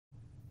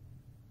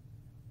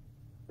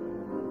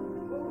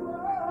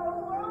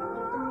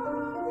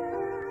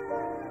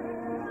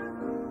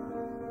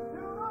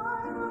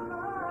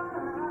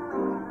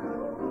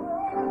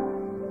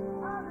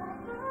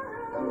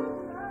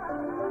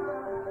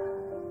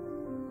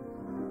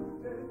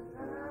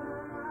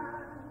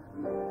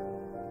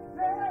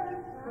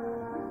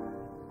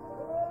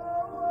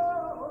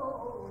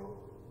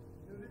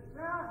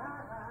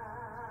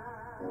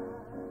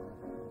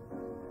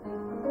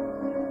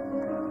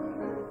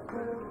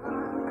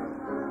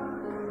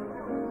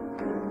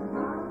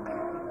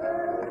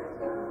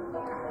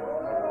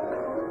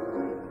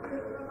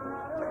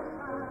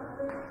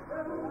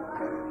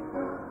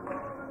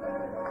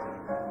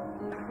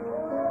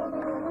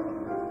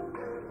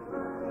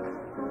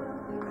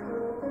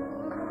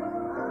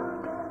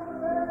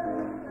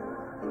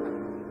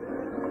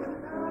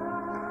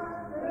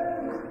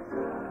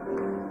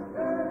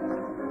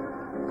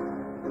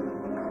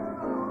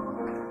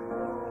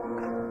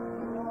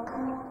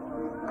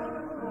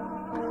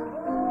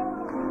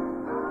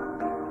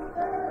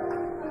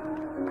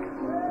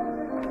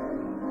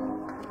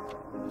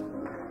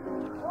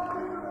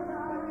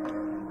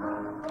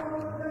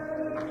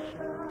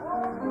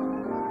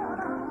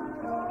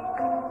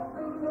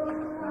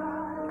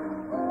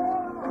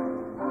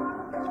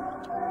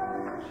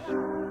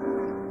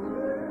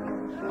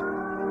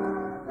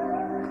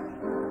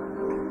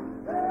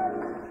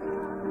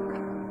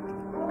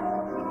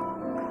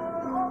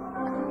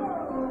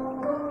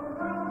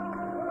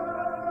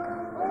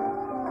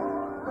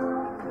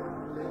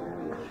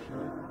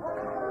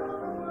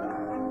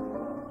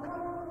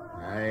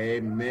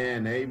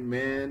Amen,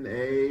 amen,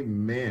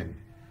 amen.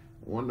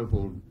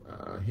 Wonderful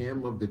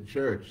hymn of the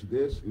church,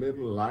 This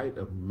Little Light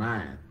of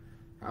Mine.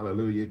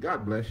 Hallelujah.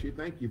 God bless you.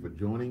 Thank you for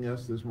joining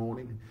us this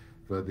morning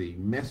for the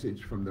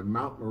message from the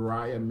Mount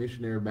Moriah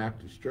Missionary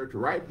Baptist Church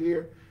right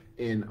here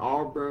in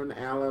Auburn,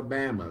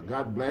 Alabama.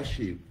 God bless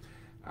you.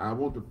 I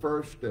want to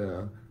first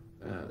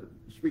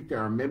speak to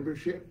our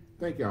membership.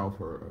 Thank y'all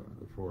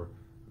for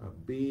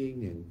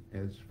being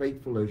and as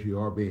faithful as you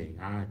are being.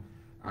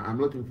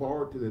 I'm looking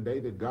forward to the day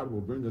that God will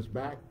bring us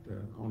back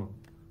on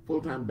a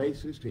full-time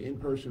basis to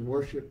in-person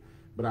worship.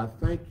 But I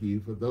thank you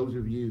for those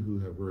of you who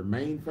have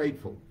remained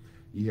faithful.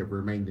 You have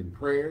remained in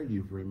prayer.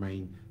 You've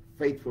remained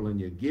faithful in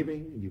your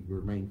giving. You've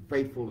remained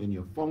faithful in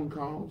your phone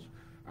calls.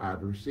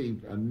 I've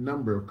received a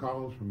number of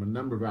calls from a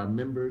number of our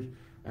members.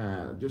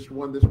 Just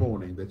one this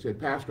morning that said,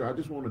 Pastor, I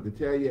just wanted to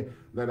tell you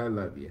that I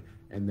love you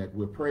and that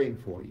we're praying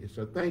for you.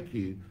 So thank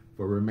you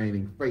for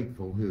remaining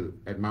faithful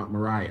at Mount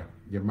Moriah,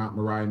 your Mount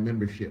Moriah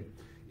membership.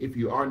 If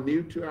you are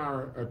new to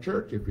our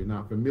church, if you're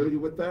not familiar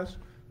with us,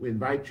 we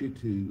invite you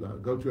to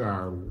go to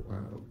our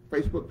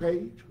Facebook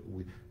page,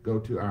 we go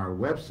to our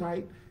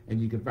website,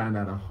 and you can find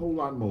out a whole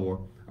lot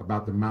more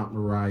about the Mount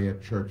Moriah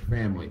church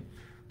family.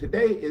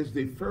 Today is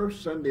the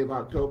first Sunday of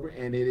October,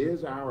 and it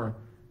is our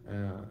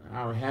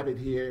habit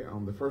here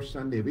on the first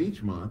Sunday of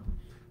each month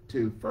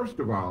to, first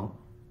of all,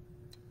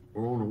 I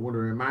want to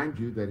remind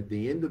you that at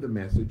the end of the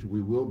message,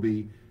 we will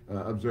be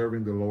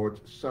observing the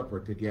Lord's Supper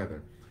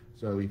together.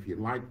 So if you'd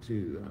like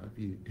to, if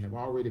you have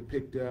already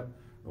picked up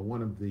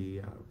one of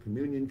the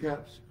communion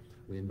cups,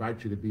 we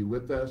invite you to be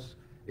with us.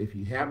 If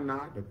you have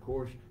not, of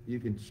course, you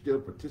can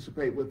still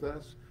participate with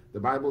us. The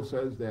Bible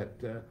says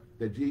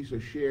that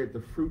Jesus shared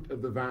the fruit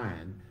of the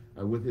vine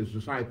with his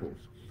disciples.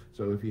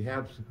 So if you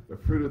have the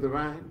fruit of the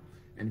vine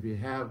and if you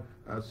have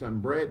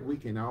some bread, we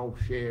can all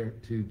share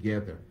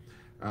together.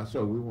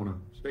 So we want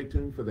to stay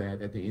tuned for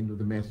that at the end of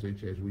the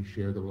message as we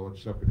share the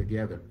Lord's Supper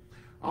together.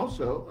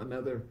 Also,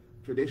 another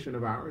tradition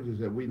of ours is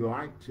that we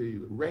like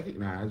to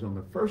recognize on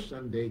the first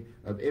Sunday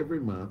of every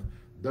month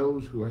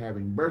those who are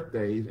having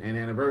birthdays and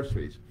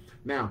anniversaries.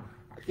 Now,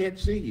 I can't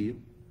see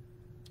you,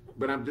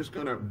 but I'm just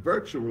going to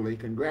virtually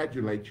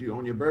congratulate you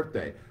on your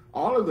birthday.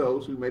 All of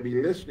those who may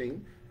be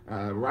listening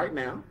right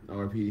now,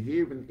 or if you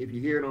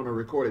hear it on a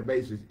recorded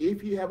basis,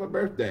 if you have a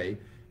birthday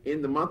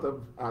in the month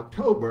of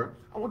October,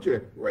 I want you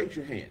to raise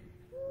your hand.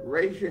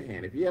 Raise your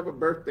hand. If you have a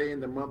birthday in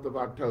the month of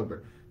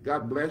October,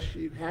 God bless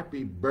you.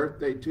 Happy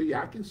birthday to you.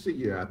 I can see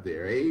you out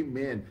there.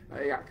 Amen.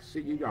 Hey, I can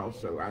see you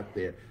also out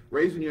there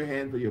raising your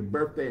hand for your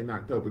birthday in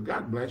October.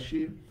 God bless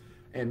you,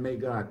 and may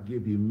God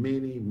give you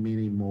many,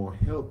 many more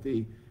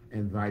healthy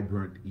and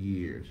vibrant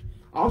years.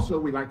 Also,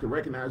 we like to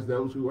recognize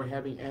those who are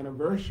having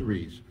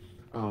anniversaries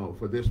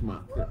for this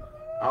month.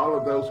 All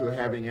of those who are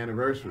having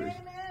anniversaries.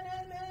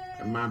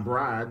 And my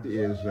bride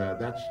is,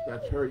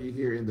 that's her you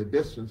hear in the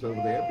distance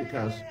over there,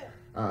 because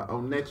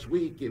on next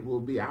week it will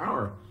be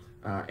our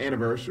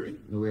anniversary.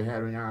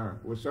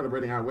 We're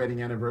celebrating our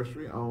wedding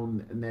anniversary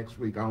on next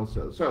week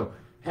also. So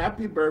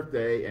happy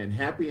birthday and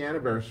happy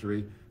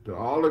anniversary to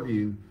all of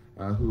you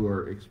who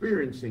are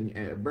experiencing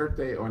a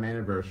birthday or an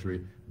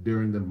anniversary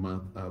during the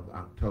month of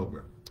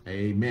October.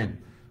 Amen.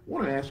 I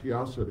want to ask you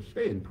also to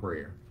stay in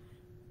prayer.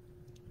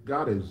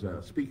 God is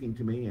speaking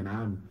to me, and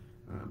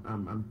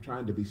I'm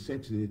trying to be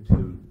sensitive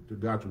to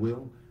God's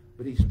will,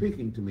 but he's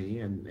speaking to me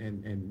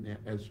and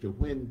as to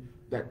when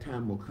that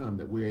time will come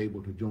that we're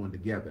able to join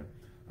together.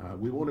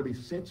 We want to be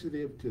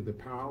sensitive to the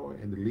power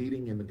and the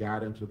leading and the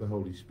guidance of the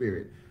Holy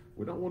Spirit.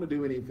 We don't want to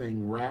do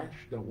anything rash,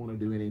 don't want to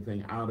do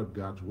anything out of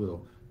God's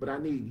will. But I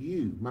need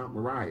you, Mount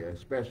Moriah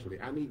especially,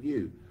 I need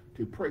you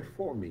to pray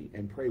for me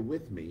and pray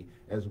with me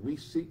as we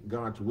seek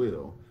God's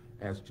will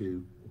as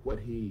to what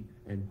he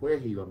and where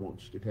he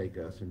wants to take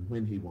us and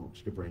when he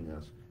wants to bring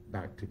us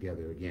back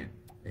together again.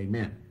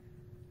 Amen.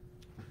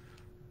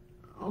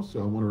 Also,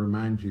 I want to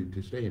remind you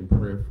to stay in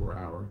prayer for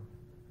our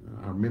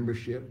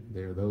membership.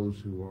 There are those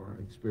who are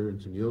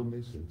experiencing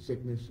illness and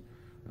sickness.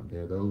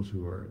 There are those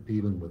who are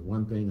dealing with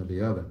one thing or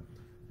the other.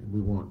 And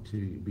we want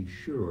to be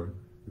sure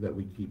that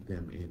we keep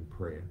them in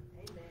prayer.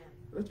 Amen.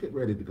 Let's get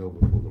ready to go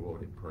before the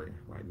Lord in prayer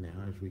right now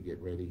as we get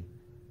ready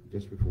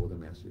just before the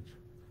message.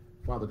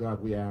 Father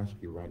God, we ask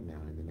you right now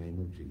in the name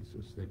of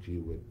Jesus that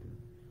you would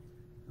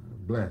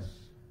bless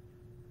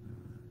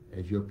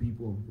as your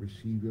people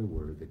receive your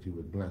word, that you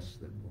would bless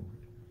them, Lord.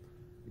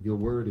 Your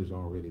word is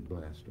already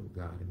blessed, oh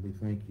God, and we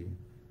thank you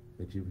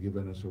that you've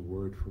given us a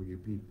word for your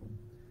people.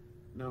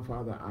 Now,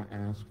 Father, I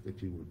ask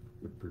that you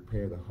would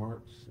prepare the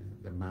hearts and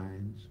the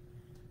minds,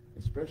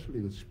 especially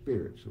the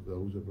spirits of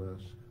those of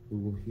us who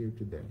will hear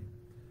today,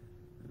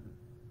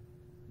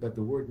 that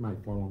the word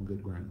might fall on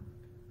good ground,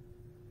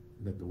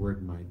 that the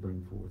word might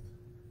bring forth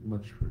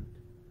much fruit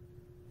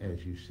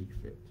as you see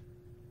fit.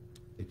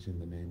 It's in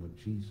the name of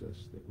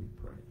Jesus that we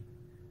pray.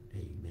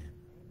 Amen.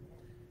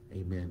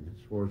 Amen.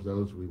 As far as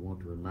those, we want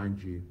to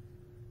remind you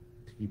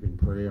to keep in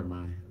prayer.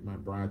 My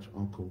bride's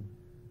uncle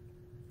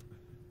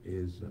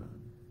is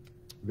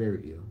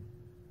very ill.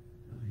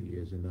 He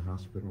is in the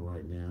hospital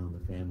right now, and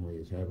the family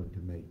is having to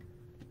make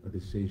a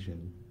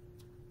decision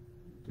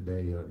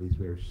today, or at least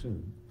very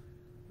soon.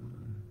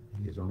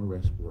 He is on a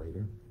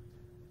respirator,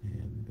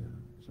 and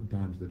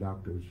sometimes the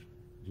doctors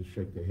just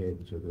shake their head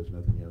and say there's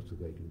nothing else that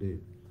they can do.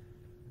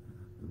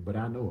 But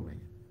I know a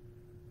man.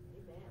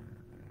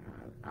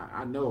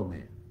 I know a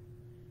man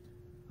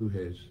who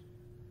has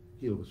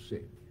healed the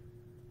sick.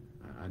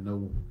 I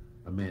know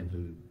a man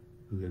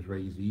who has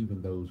raised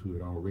even those who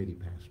had already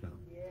passed on.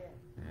 Yeah.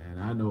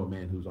 And I know a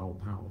man who's all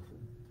powerful.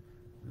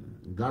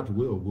 God's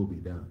will be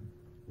done,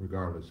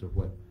 regardless of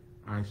what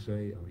I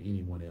say or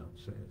anyone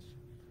else says.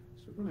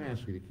 So I'm going to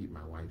ask you to keep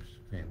my wife's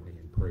family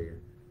in prayer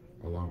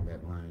along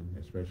that line,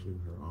 especially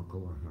her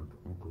uncle or her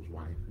uncle's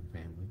wife and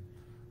family.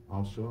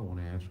 Also, I want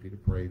to ask you to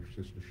pray for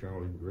Sister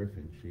Charlene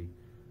Griffin. She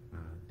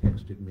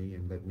texted me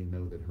and let me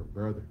know that her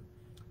brother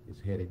is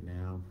headed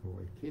now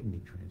for a kidney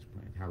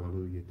transplant.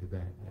 Hallelujah to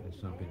that. That is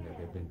something that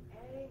they've been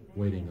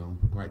waiting on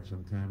for quite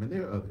some time. And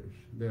there are others.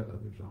 There are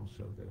others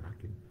also that I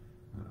can,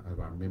 of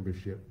our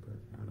membership, but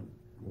I don't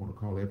want to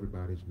call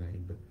everybody's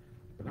name, but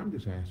I'm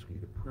just asking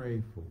you to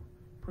pray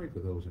for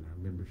those in our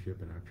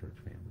membership and our church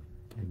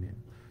family. Amen.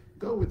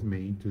 Go with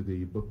me to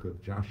the book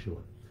of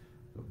Joshua.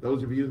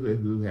 Those of you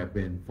who have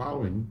been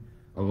following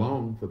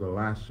along for the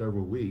last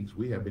several weeks,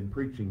 we have been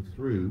preaching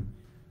through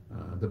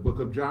the book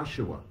of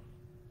Joshua.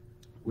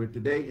 We're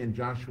today in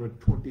Joshua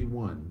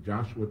 21.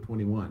 Joshua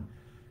 21.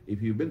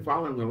 If you've been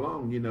following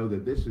along, you know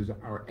that this is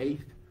our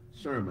 8th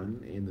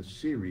sermon in the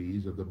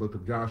series of the book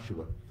of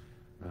Joshua.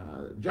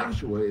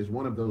 Joshua is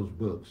one of those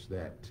books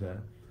that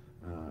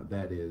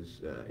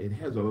it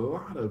has a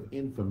lot of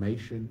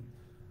information,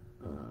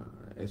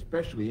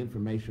 especially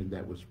information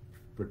that was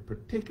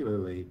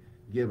particularly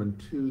given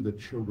to the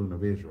children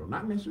of Israel.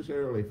 Not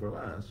necessarily for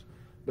us,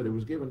 but it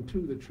was given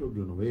to the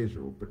children of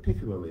Israel,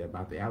 particularly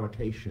about the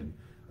allocation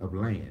of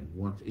land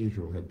once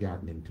Israel had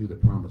gotten into the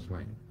promised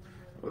land.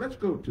 Well, let's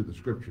go to the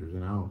scriptures,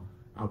 and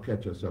I'll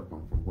catch us up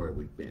on from where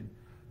we've been.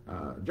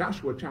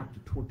 Joshua chapter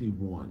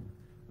 21.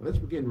 Let's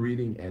begin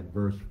reading at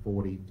verse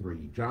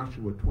 43.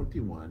 Joshua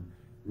 21,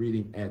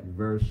 reading at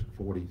verse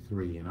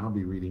 43, and I'll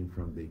be reading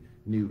from the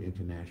New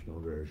International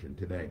Version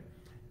today.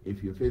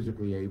 If you're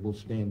physically able,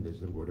 stand as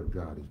the Word of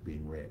God is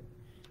being read.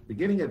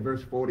 Beginning at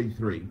verse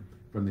 43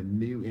 from the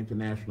New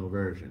International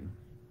Version.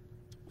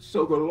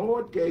 So the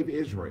Lord gave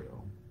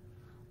Israel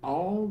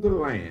all the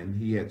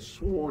land he had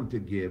sworn to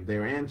give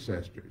their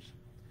ancestors,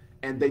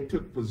 and they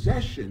took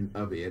possession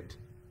of it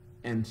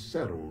and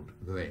settled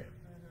there.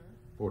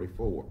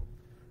 44.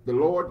 The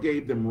Lord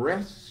gave them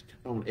rest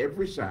on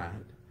every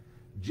side,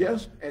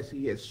 just as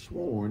he had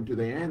sworn to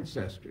their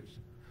ancestors.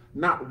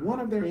 Not one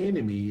of their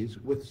enemies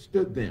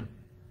withstood them.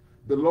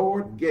 The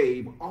Lord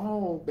gave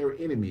all their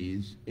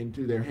enemies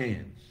into their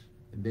hands.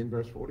 And then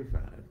verse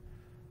 45.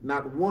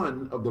 Not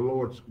one of the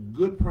Lord's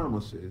good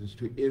promises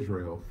to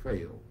Israel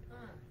failed.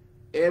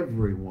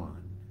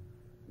 Everyone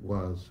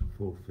was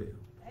fulfilled.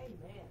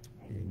 Amen.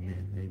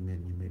 Amen.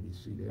 Amen. You may be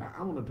seated.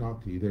 I want to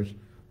talk to you.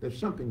 There's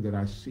something that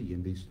I see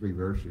in these 3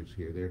 verses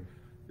here.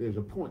 There's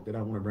a point that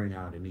I want to bring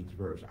out in each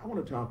verse. I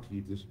want to talk to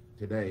you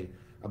today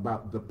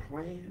about the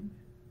plan,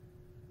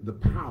 the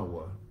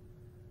power,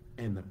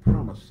 and the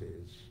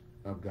promises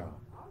of God.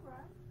 All right.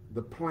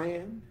 The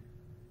plan,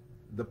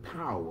 the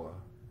power,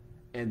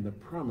 and the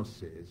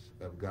promises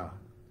of God.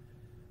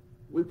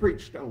 We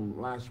preached on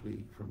last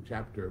week from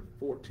chapter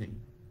 14,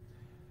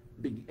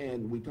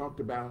 and we talked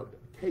about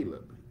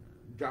Caleb,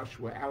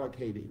 Joshua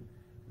allocating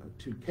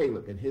to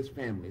Caleb and his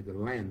family the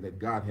land that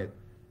God had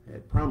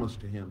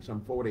promised to him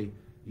some 40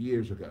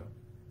 years ago.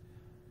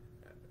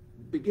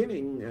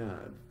 Beginning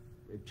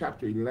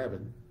chapter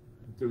 11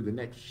 through the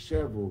next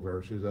several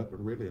verses up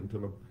and really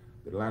until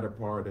the latter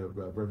part of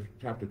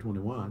chapter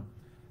 21,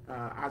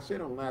 I said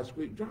on last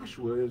week,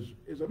 Joshua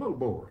is a little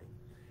boring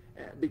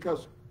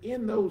because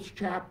in those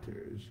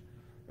chapters,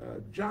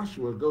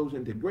 Joshua goes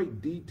into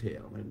great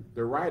detail, and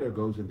the writer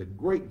goes into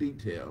great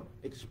detail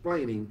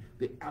explaining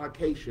the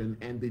allocation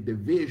and the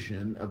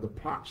division of the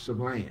plots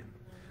of land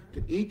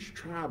to each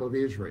tribe of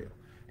Israel.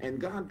 And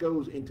God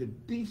goes into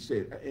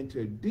detail,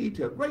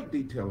 great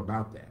detail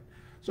about that.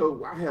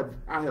 So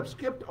I have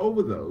skipped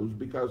over those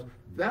because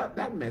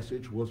that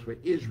message was for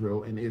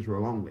Israel and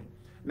Israel only.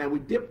 Now we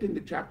dipped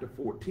into chapter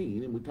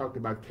 14 and we talked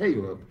about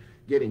Caleb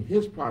getting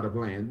his plot of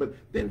land. But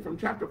then from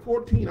chapter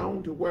 14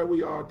 on to where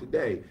we are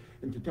today,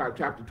 into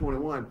chapter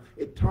 21,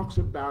 it talks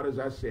about, as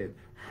I said,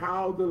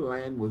 how the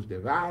land was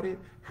divided,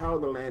 how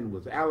the land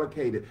was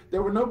allocated.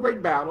 There were no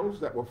great battles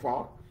that were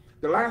fought.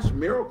 The last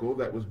miracle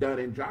that was done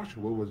in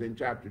Joshua was in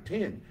chapter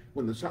 10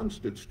 when the sun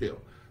stood still.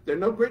 There are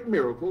no great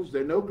miracles.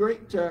 There are no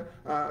great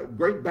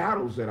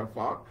battles that are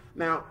fought.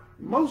 Now,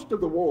 most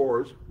of the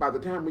wars, by the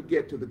time we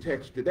get to the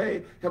text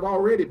today, have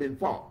already been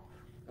fought.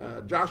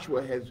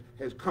 Joshua has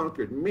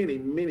conquered many,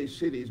 many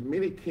cities,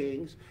 many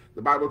kings.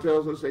 The Bible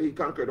tells us that he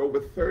conquered over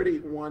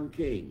 31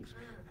 kings.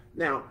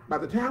 Now, by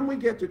the time we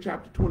get to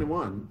chapter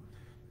 21,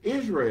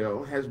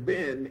 Israel has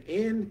been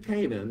in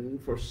Canaan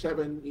for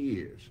 7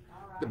 years.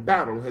 The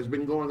battle has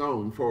been going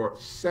on for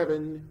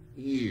 7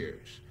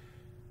 years.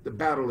 The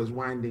battle is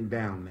winding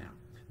down now.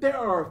 There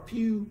are a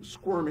few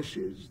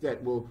skirmishes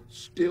that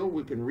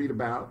we can read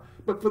about,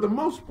 but for the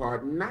most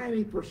part,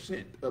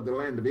 90% of the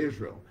land of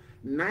Israel,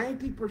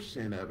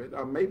 90% of it,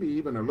 or maybe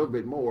even a little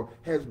bit more,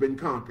 has been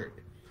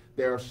conquered.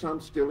 There are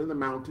some still in the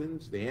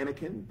mountains. The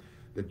Anakim,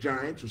 the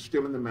giants, are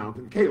still in the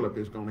mountain. Caleb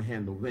is going to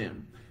handle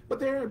them. But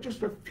there are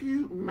just a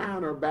few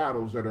minor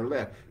battles that are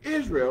left.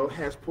 Israel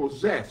has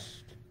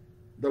possessed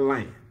the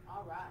land.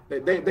 All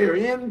right. They're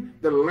in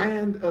the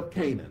land of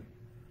Canaan.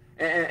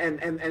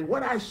 And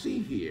what I see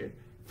here,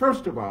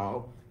 first of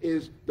all,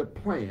 is the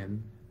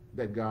plan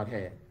that God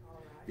had.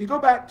 If you go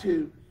back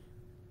to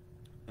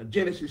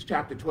Genesis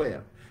chapter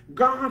 12,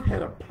 God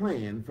had a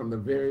plan from the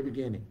very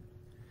beginning.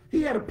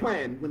 He had a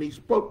plan when he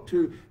spoke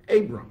to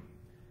Abram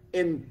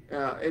in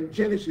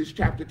Genesis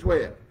chapter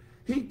 12.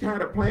 He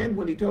had a plan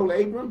when he told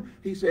Abram,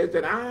 he says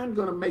that I'm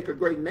going to make a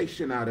great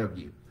nation out of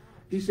you.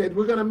 He said,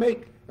 we're going to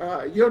make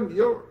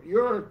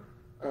your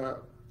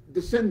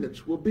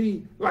descendants will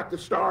be like the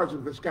stars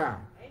of the sky,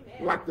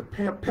 like the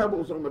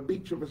pebbles on the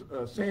beach of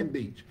a sand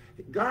beach.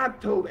 God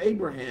told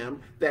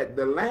Abraham that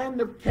the land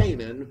of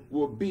Canaan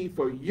will be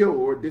for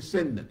your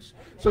descendants.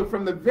 So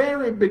from the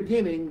very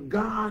beginning,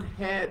 God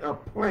had a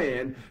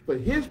plan for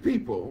his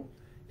people,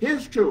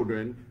 his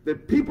children, the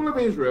people of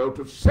Israel,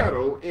 to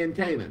settle in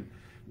Canaan.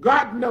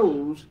 God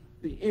knows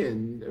the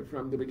end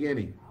from the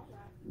beginning.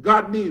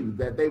 God knew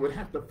that they would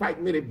have to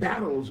fight many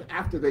battles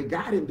after they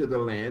got into the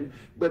land,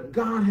 but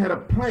God had a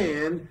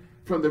plan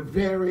from the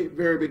very,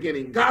 very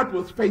beginning. God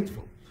was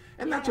faithful.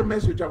 And that's a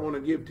message I want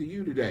to give to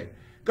you today.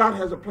 God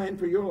has a plan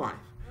for your life.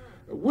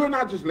 We're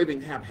not just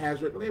living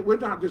haphazardly. We're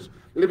not just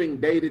living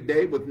day to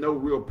day with no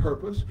real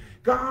purpose.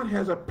 God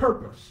has a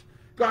purpose.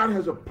 God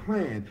has a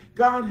plan.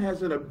 God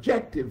has an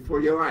objective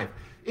for your life.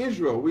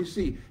 Israel, we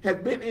see,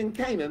 had been in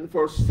Canaan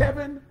for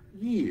 7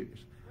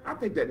 years. I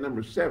think that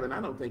number 7,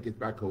 I don't think it's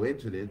by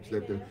coincidence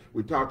that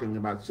we're talking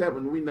about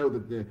 7. We know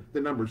that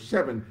the number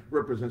 7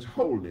 represents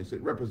wholeness.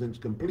 It represents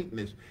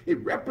completeness.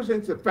 It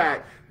represents the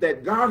fact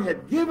that God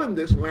had given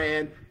this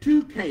land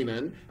to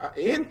Canaan,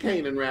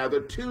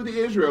 to the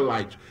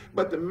Israelites.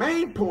 But the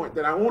main point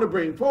that I want to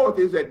bring forth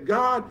is that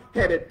God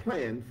had it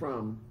planned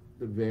from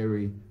the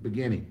very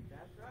beginning.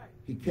 That's right.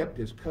 He kept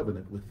his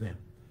covenant with them.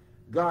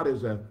 God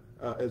is a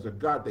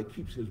God that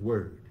keeps his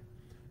word.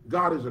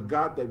 God is a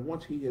God that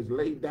once he has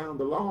laid down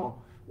the law,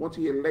 once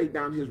he has laid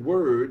down his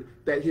word,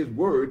 that his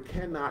word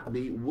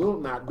will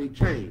not be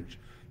changed.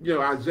 You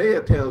know,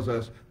 Isaiah tells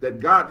us that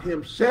God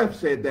himself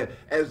said that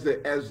as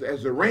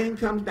the rain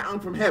comes down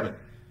from heaven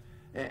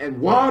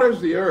and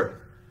waters the earth,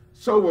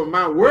 so will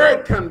my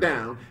word come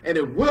down, and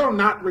it will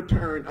not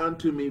return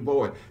unto me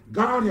void.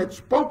 God had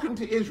spoken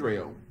to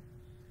Israel.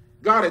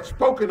 God had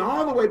spoken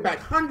all the way back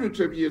hundreds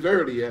of years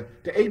earlier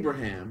to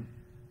Abraham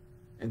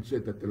and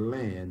said that the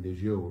land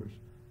is yours.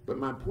 But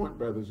my point,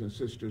 brothers and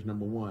sisters,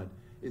 number one,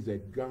 is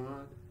that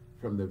God,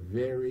 from the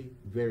very,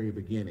 very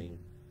beginning,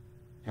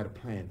 had a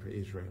plan for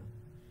Israel.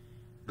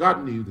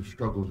 God knew the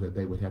struggles that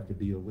they would have to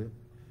deal with.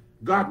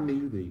 God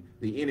knew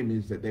the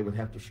enemies that they would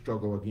have to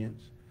struggle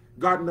against.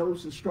 God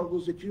knows the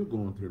struggles that you're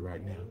going through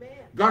right now. Amen.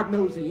 God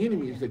knows the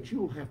enemies that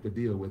you'll have to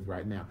deal with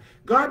right now.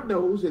 God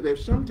knows that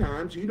there's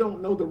sometimes you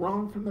don't know the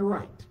wrong from the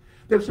right.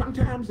 There's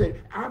sometimes that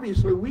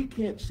obviously we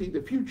can't see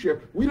the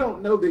future. We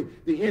don't know the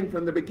end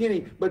from the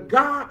beginning. But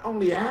God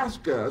only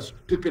asks us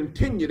to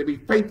continue to be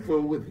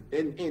faithful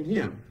in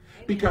him.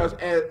 Because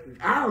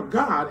our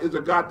God is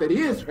a God that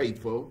is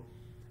faithful,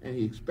 and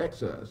he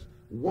expects us,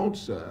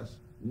 wants us,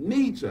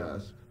 needs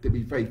us to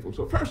be faithful.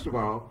 So first of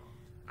all,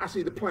 I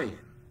see the plan.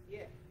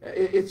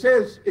 It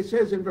says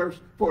in verse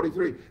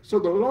 43, so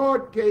the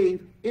Lord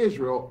gave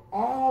Israel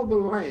all the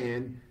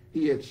land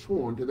he had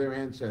sworn to their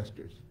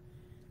ancestors,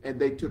 and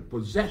they took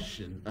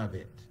possession of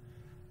it.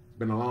 It's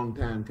been a long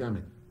time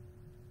coming.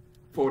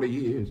 40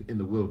 years in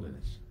the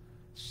wilderness,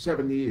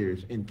 7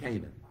 years in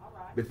Canaan,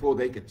 before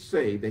they could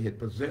say they had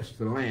possessed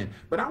the land.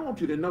 But I want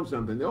you to know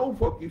something. The old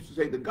folk used to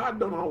say that God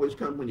don't always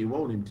come when you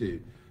want him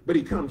to, but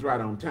he comes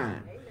right on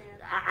time.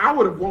 I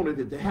would have wanted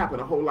it to happen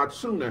a whole lot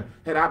sooner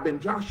had I been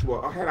Joshua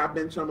or had I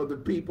been some of the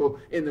people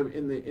in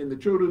the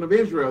children of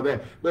Israel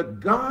there. But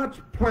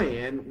God's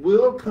plan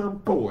will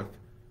come forth.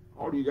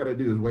 All you got to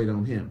do is wait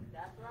on him.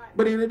 That's right.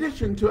 But in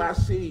addition to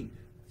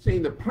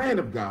seeing the plan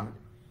of God,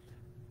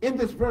 in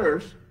this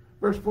verse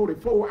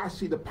 44, I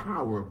see the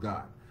power of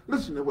God.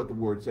 Listen to what the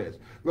word says.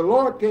 The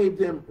Lord gave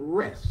them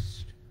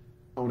rest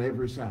on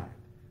every side.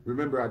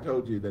 Remember, I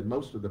told you that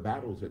most of the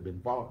battles had been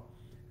fought.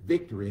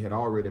 Victory had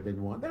already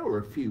been won. There were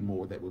a few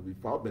more that would be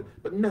fought,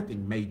 but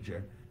nothing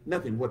major,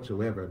 nothing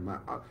whatsoever.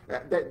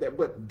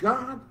 But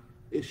God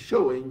is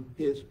showing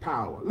his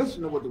power.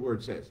 Listen to what the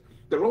word says.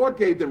 The Lord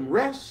gave them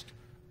rest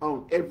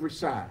on every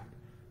side.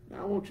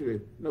 Now, I want you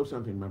to know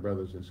something, my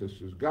brothers and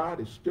sisters.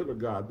 God is still a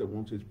God that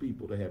wants his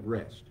people to have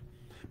rest.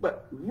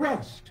 But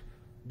rest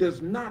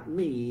does not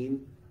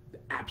mean the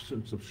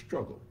absence of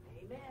struggle.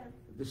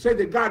 To say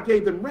that God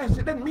gave them rest,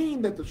 it doesn't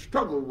mean that the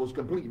struggle was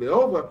completely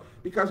over,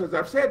 because as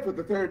I've said for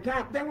the third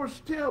time, there were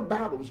still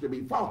battles to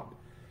be fought.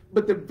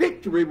 But the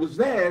victory was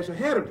theirs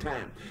ahead of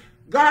time.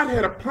 God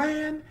had a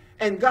plan,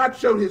 and God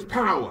showed his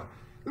power.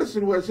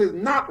 Listen to what it says,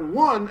 not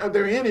one of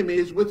their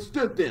enemies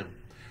withstood them.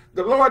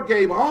 The Lord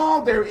gave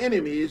all their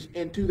enemies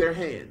into their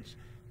hands.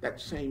 That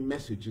same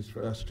message is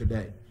for us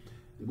today.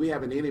 We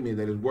have an enemy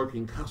that is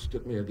working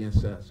constantly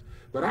against us.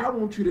 But I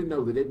want you to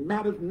know that it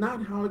matters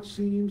not how it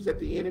seems that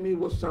the enemy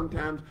will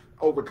sometimes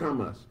overcome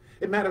us.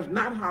 It matters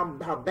not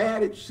how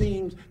bad it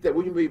seems that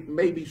we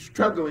may be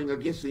struggling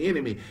against the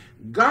enemy.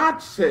 God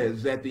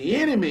says that the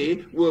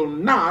enemy will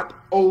not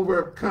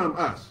overcome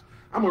us.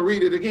 I'm going to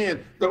read it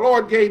again. The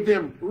Lord gave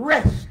them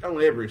rest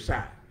on every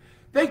side.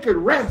 They could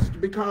rest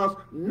because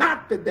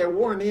not that there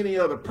weren't any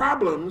other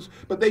problems,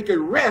 but they could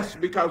rest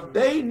because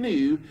they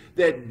knew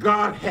that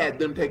God had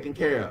them taken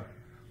care of.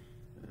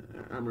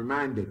 I'm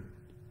reminded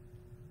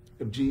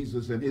of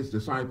Jesus and his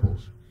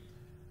disciples.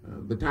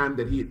 The time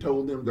that he had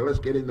told them to let's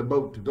get in the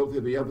boat to go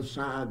to the other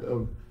side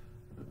of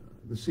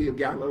the Sea of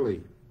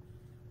Galilee.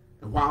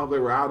 And while they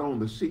were out on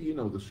the sea, you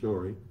know the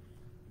story,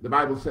 the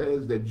Bible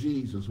says that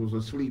Jesus was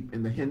asleep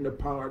in the hinder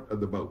part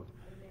of the boat.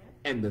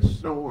 And the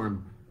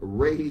storm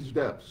raised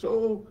up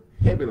so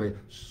heavily,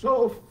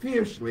 so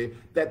fiercely,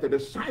 that the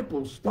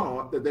disciples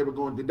thought that they were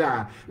going to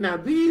die. Now,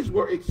 these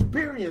were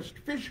experienced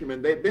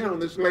fishermen. They'd been on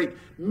this lake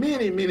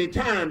many, many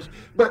times.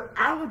 But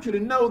I want you to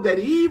know that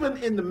even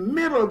in the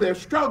middle of their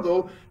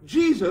struggle,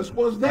 Jesus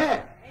was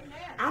there.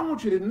 Amen. I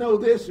want you to know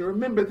this and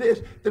remember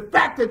this. The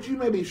fact that you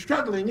may be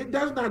struggling, it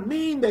does not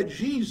mean that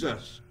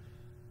Jesus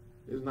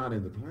is not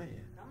in the plan.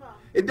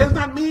 It does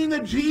not mean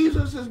that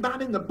Jesus is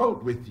not in the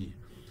boat with you.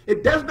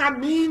 It does not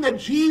mean that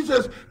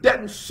Jesus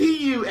doesn't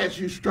see you as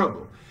you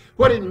struggle.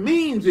 What it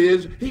means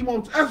is he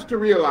wants us to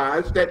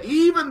realize that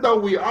even though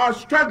we are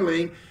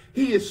struggling,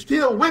 he is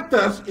still with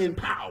us in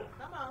power.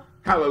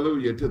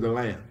 Hallelujah to the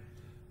Lamb.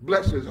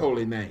 Bless his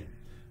holy name.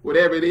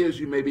 Whatever it is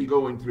you may be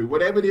going through,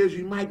 whatever it is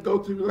you might go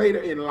through later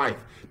in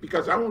life,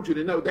 because I want you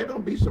to know there are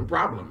going to be some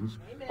problems.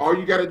 Amen. All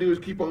you got to do is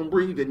keep on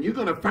breathing. You're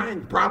going to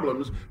find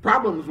problems.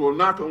 Problems will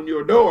knock on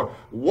your door.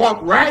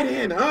 Walk right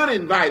in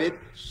uninvited,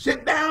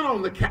 sit down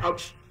on the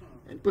couch,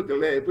 and put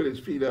his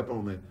feet up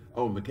on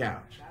the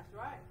couch. That's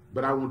right.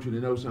 But I want you to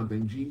know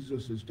something.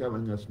 Jesus is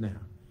telling us now,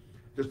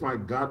 just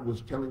like God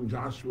was telling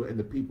Joshua and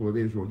the people of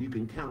Israel, you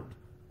can count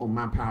on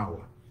my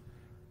power.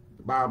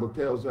 The Bible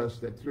tells us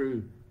that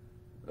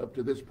up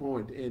to this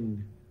point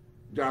in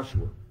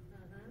Joshua,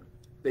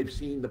 they've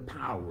seen the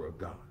power of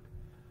God.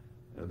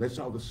 They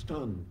saw the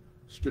sun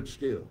stood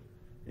still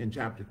in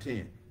chapter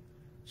 10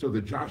 so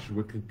that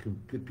Joshua could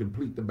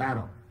complete the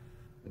battle.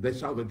 They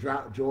saw the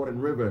Jordan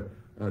River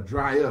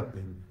dry up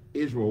and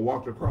Israel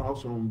walked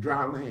across on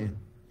dry land.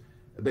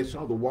 They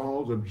saw the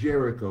walls of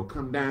Jericho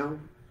come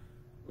down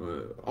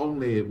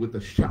only with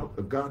the shout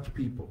of God's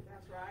people.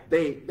 That's right.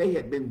 They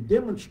had been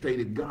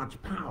demonstrated God's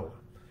power.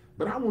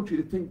 But I want you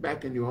to think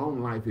back in your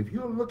own life. If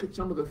you look at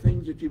some of the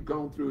things that you've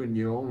gone through in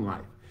your own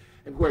life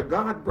and where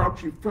God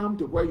brought you from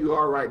to where you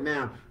are right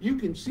now, you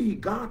can see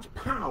God's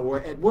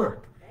power at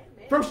work.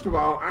 Amen. First of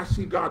all, I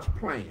see God's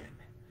plan.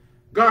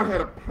 God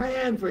had a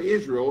plan for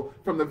Israel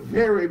from the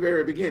very,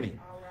 very beginning.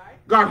 All right.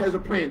 God has a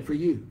plan for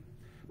you.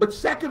 But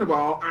second of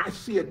all, I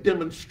see a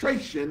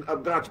demonstration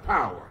of God's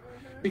power.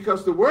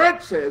 Because the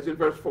word says in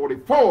verse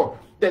 44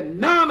 that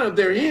none of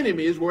their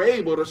enemies were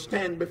able to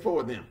stand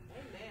before them.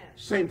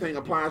 Same thing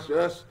applies to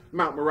us,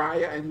 Mount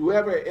Moriah, and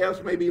whoever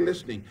else may be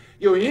listening.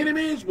 Your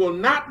enemies will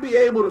not be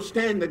able to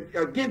stand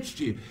against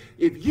you.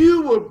 If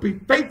you will be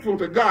faithful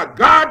to God,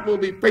 God will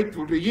be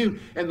faithful to you.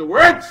 And the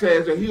word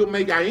says that he'll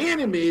make our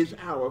enemies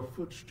our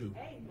footstool.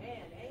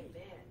 Amen.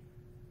 Amen.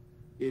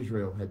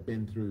 Israel had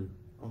been through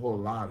a whole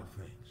lot of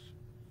things.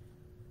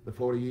 The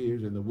 40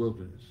 years in the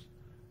wilderness,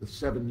 the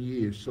 7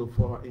 years so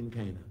far in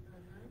Canaan.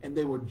 And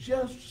they were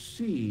just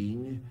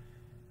seeing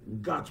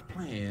God's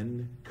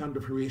plan come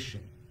to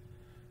fruition.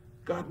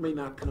 God may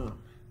not come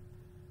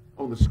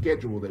on the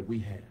schedule that we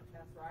have.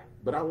 That's right.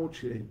 But I want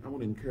to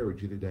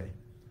encourage you today.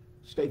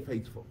 Stay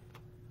faithful.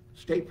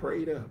 Stay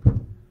prayed up.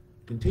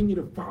 Continue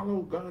to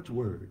follow God's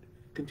word.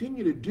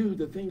 Continue to do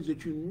the things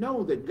that you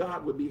know that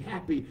God would be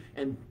happy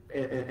and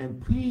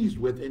pleased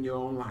with in your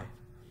own life.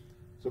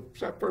 So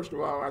first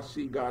of all, I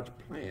see God's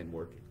plan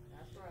working.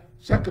 That's right.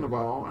 Second of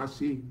all, I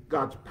see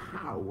God's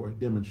power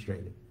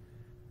demonstrated.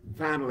 And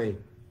finally,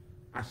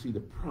 I see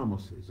the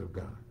promises of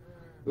God.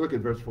 Look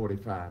at verse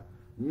 45.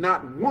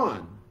 Not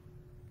one,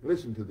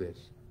 listen to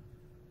this,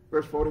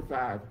 verse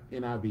 45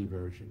 NIV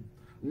version.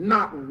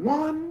 Not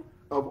one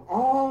of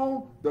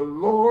all the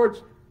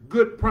Lord's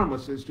good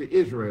promises to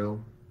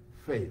Israel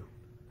failed.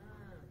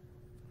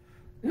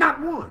 Not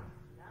one.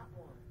 Not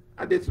one.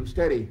 I did some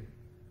study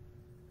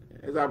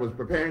as I was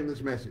preparing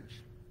this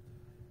message.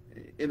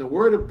 In the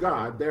Word of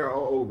God, there are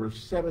over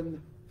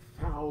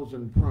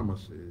 7,000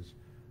 promises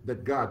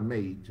that God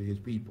made to his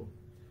people.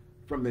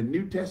 From the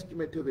New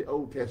Testament to the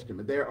Old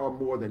Testament, there are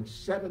more than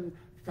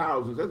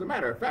 7,000. As a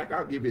matter of fact,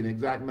 I'll give you an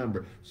exact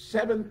number.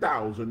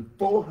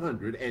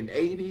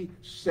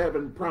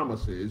 7,487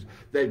 promises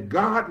that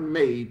God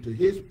made to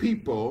his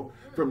people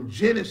from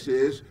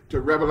Genesis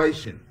to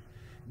Revelation.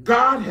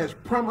 God has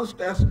promised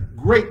us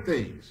great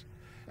things.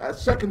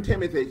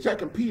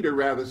 Second Peter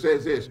rather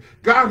says this: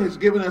 God has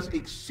given us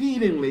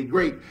exceedingly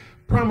great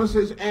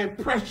promises and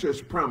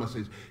precious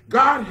promises.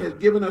 God has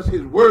given us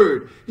his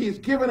word. He's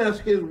given us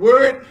his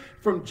word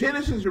from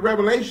Genesis to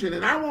Revelation.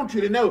 And I want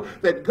you to know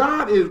that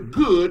God is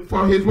good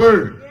for his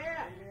word.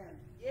 Yeah.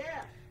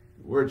 Yeah.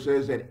 The word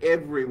says that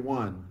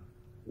everyone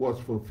was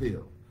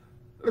fulfilled.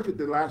 Look at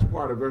the last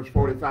part of verse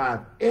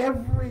 45.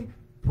 Every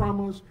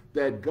promise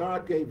that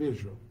God gave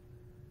Israel,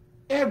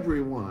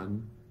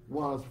 everyone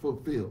was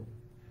fulfilled.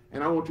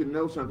 And I want you to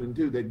know something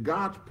too, that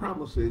God's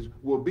promises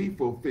will be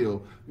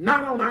fulfilled,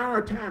 not on our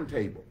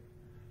timetable.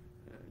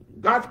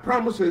 God's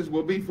promises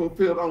will be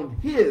fulfilled on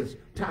his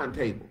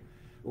timetable.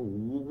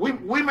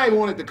 We may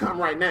want it to come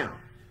right now.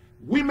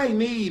 We may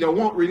need or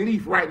want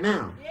relief right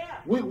now. Yeah.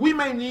 We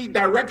may need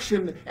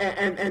direction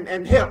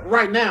and help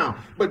right now.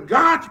 But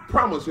God's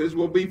promises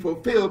will be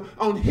fulfilled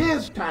on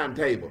his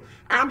timetable.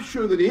 I'm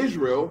sure that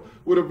Israel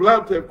would have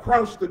loved to have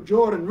crossed the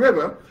Jordan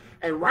River,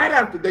 and right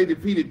after they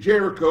defeated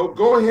Jericho,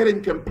 go ahead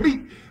and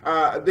complete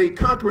the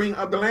conquering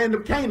of the land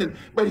of Canaan.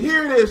 But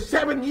here it is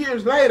 7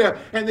 years later,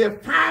 and they're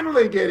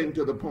finally getting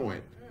to the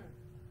point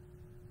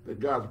that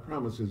God's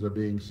promises are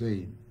being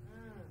seen.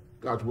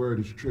 God's word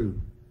is true.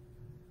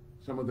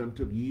 Some of them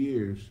took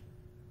years.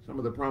 Some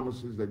of the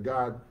promises that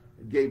God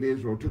gave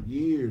Israel took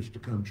years to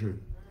come true.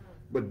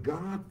 But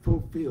God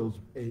fulfilled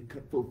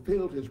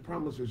his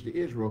promises to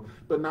Israel.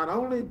 But not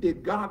only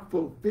did God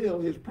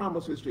fulfill his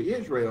promises to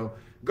Israel,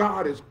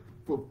 God is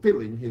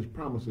fulfilling his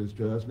promises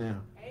to us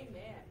now.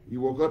 Amen.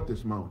 You woke up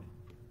this morning.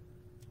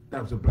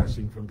 That was a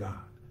blessing from God.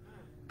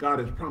 God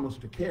has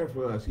promised to care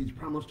for us. He's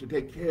promised to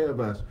take care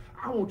of us.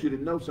 I want you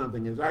to know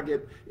something as I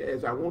get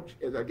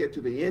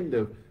to the end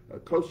of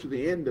close to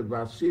the end of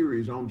our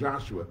series on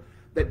Joshua,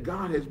 that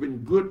God has been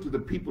good to the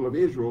people of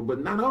Israel. But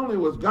not only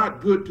was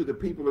God good to the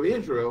people of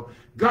Israel,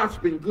 God's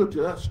been good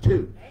to us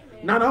too.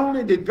 Amen. Not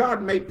only did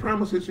God make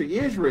promises to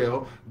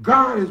Israel,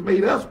 God has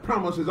made us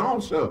promises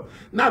also.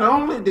 Not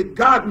only did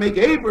God make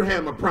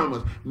Abraham a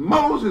promise,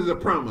 Moses a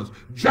promise,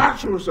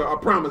 Joshua a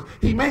promise,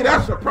 he made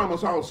us a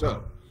promise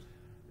also.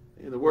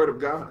 In the Word of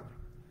God,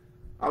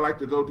 I like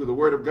to go to the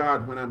Word of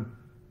God when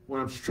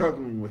I'm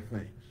struggling with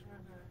things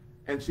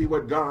and see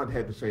what God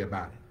had to say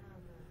about it.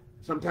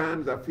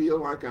 Sometimes I feel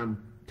like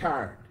I'm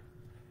tired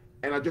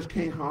and I just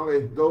can't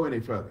hardly go any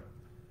further.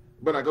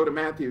 But I go to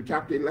Matthew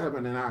chapter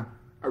 11 and I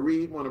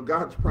read one of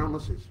God's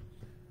promises.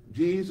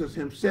 Jesus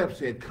himself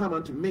said, "Come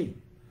unto me,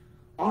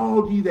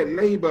 all ye that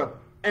labor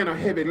and are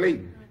heavy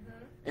laden,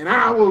 and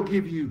I will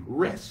give you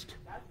rest."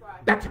 That's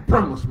right. That's a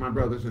promise, my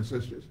brothers and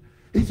sisters.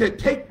 He said,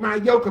 "Take my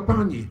yoke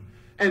upon you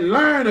and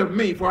learn of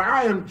me, for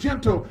I am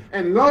gentle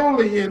and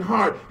lowly in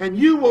heart, and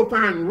you will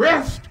find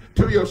rest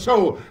to your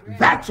soul."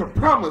 That's a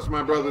promise,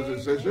 my brothers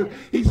and sisters.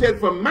 He said,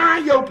 "For my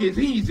yoke is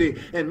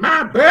easy and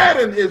my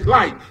burden is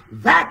light."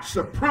 That's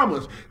a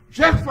promise.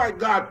 Just like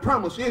God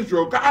promised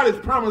Israel, God is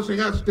promising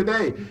us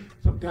today.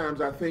 Sometimes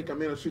I think I'm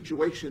in a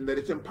situation that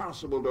it's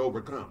impossible to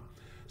overcome.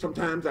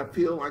 Sometimes I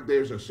feel like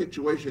there's a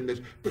situation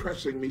that's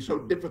pressing me so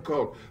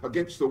difficult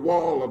against the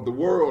wall of the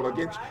world,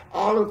 against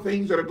all the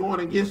things that are going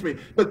against me.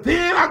 But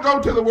then I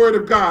go to the Word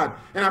of God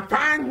and I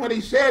find what he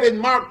said in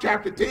Mark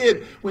chapter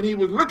 10 when he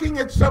was looking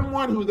at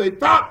someone who they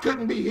thought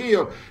couldn't be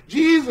healed.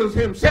 Jesus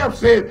himself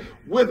said,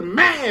 "With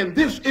man,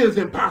 this is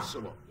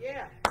impossible."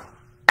 Yeah.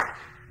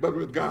 But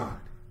with God,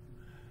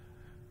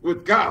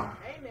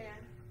 Amen.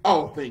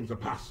 all things are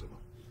possible.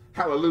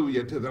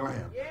 Hallelujah to the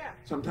Lamb. Yeah.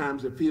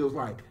 Sometimes it feels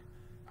like,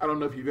 I don't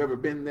know if you've ever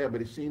been there,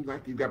 but it seems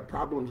like you've got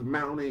problems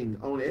mounting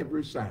on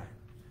every side.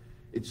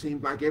 It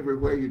seems like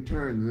everywhere you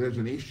turn, there's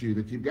an issue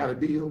that you've got to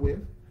deal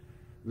with.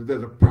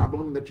 There's a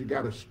problem that you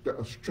got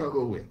to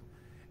struggle with.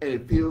 And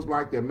it feels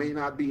like there may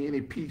not be any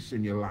peace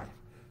in your life.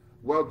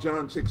 Well,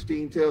 John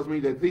 16 tells me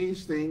that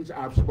these things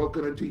I've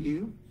spoken unto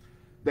you,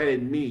 that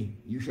in me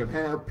you should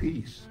have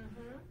peace.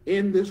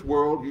 In this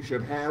world you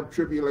should have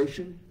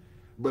tribulation,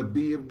 but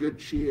be of good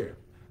cheer.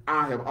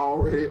 I have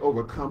already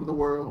overcome the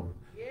world.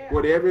 Yeah.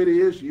 Whatever it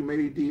is you may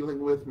be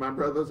dealing with, my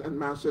brothers and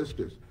my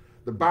sisters,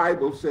 the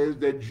Bible says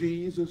that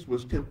Jesus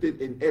was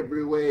tempted in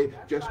every way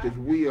just as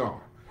we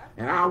are.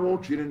 And I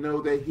want you to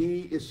know that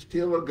he is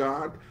still a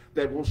God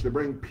that wants to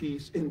bring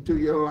peace into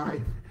your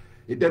life.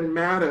 It doesn't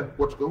matter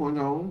what's going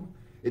on.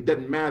 It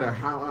doesn't matter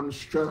how I'm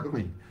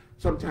struggling.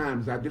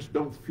 Sometimes I just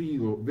don't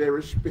feel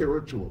very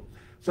spiritual.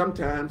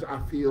 Sometimes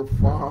I feel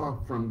far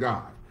from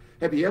God.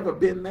 Have you ever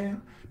been there?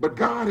 But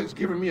God has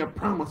given me a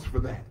promise for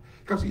that.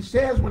 Because he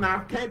says when I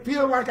can't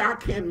feel like I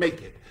can't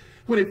make it,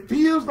 when it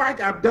feels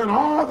like I've done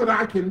all that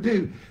I can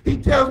do, he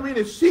tells me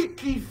to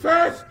seek ye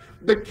first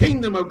the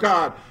kingdom of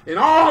God, and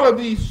all of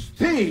these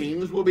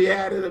things will be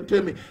added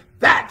unto me.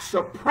 That's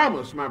a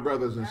promise, my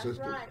brothers and sisters.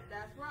 That's right.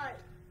 That's right.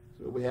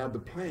 So we have the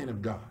plan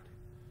of God.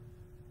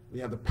 We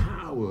have the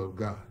power of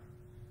God.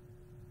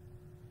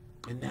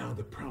 And now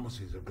the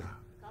promises of God.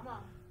 Come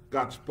on.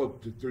 God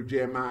spoke through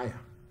Jeremiah.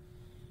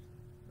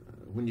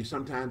 When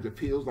sometimes it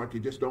feels like you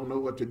just don't know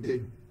what to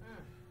do.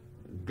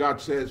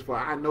 God says, "For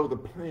I know the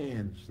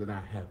plans that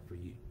I have for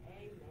you."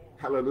 Amen.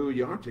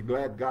 Hallelujah. Aren't you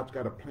glad God's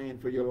got a plan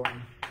for your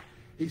life?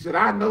 He said,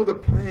 I know the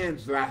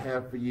plans that I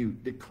have for you,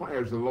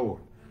 declares the Lord.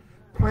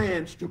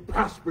 Plans to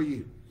prosper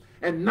you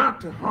and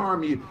not to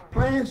harm you.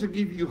 Plans to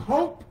give you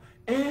hope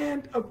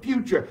and a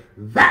future.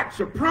 That's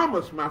a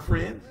promise, my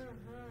friends.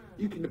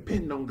 You can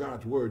depend on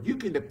God's word. You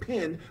can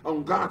depend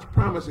on God's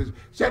promises.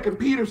 2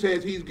 Peter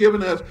says he's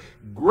given us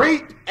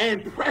great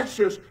and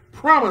precious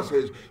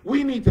promises.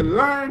 We need to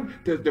learn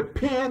to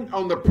depend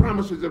on the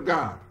promises of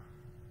God.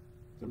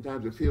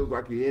 Sometimes it feels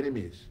like the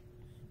enemies,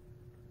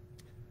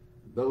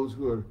 those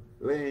who are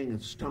laying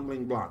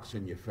stumbling blocks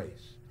in your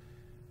face.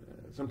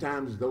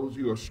 Sometimes those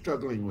you are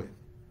struggling with.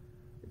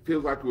 It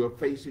feels like we are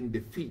facing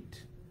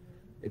defeat.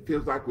 It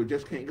feels like we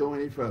just can't go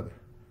any further.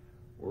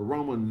 Well,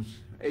 Romans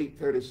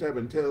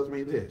 8:37 tells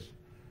me this.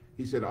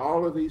 He said,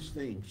 all of these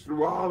things,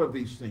 through all of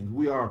these things,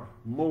 we are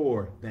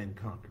more than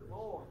conquerors.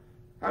 More.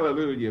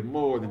 Hallelujah,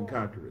 more than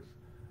conquerors.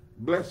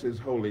 Bless his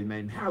holy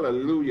name.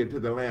 Hallelujah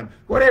to the Lamb.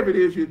 Whatever it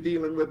is you're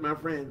dealing with, my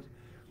friends,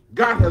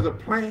 God has a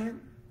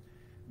plan.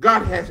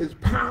 God has his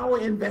power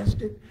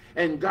invested,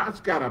 and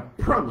God's got a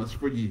promise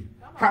for you.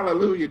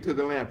 Hallelujah to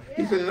the Lamb.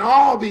 He said, in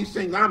all these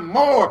things, I'm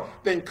more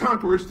than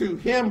conquerors through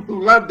him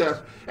who loved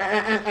us.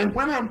 And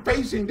when I'm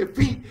facing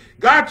defeat,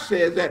 God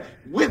says that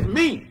with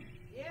me,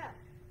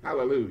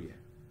 hallelujah,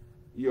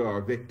 you are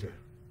a victor.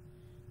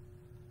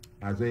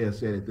 Isaiah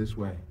said it this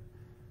way.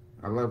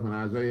 I love when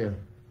Isaiah,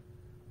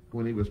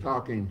 when he was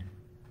talking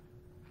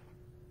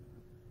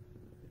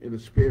in the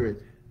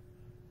Spirit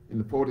in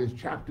the 40th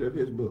chapter of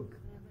his book,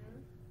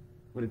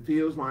 when it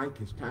feels like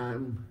it's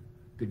time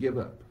to give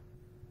up.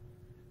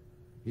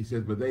 He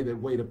says, but they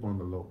that wait upon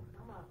the Lord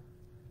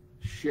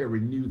shall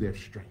renew their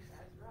strength.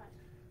 Right.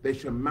 They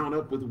shall mount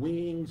up with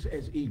wings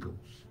as eagles.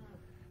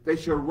 They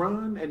shall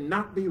run and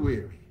not be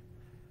weary.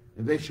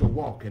 And they shall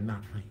walk and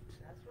not faint.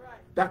 That's right.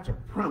 That's a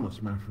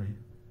promise, my friend.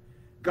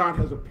 God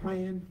has a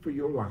plan for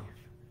your life.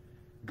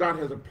 God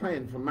has a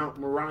plan for Mount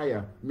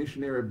Moriah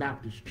Missionary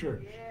Baptist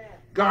Church. Yeah.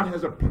 God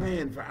has a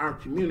plan for our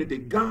community.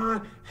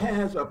 God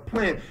has a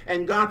plan.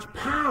 And God's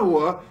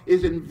power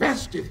is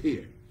invested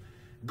here.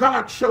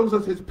 God shows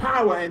us his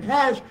power and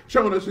has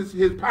shown us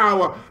his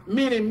power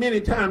many, many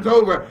times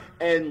over.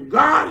 And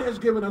God has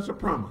given us a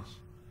promise.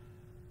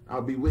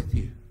 I'll be with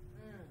you.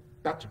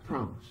 That's a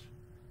promise.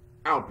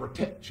 I'll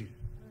protect you.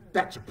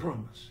 That's a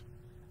promise.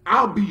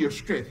 I'll be your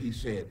strength, he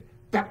said.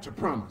 That's a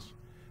promise.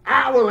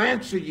 I will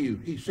answer you,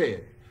 he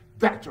said.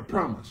 That's a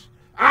promise.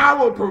 I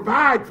will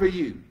provide for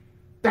you.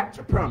 That's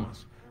a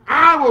promise.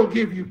 I will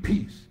give you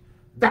peace.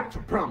 That's a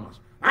promise.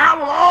 I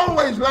will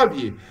always love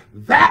you.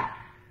 That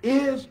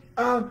is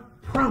a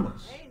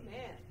promise.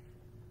 Amen.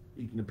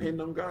 You can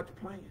depend on God's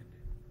plan.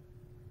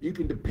 You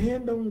can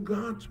depend on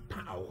God's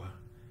power.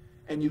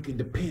 And you can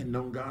depend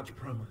on God's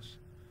promise.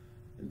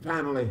 And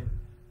finally,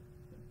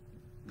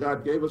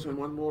 God gave us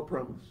one more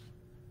promise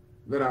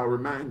that I'll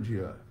remind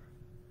you of.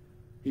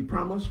 He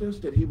promised us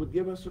that he would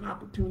give us an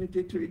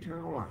opportunity to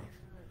eternal life.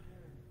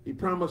 He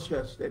promised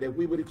us that if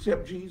we would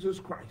accept Jesus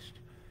Christ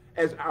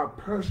as our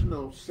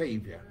personal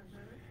Savior,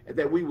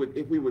 that we would,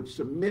 if we would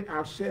submit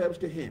ourselves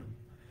to him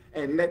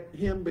and let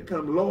him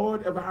become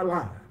Lord of our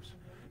lives,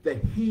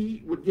 that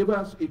he would give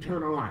us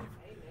eternal life.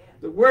 Amen.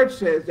 The word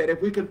says that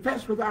if we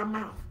confess with our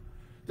mouth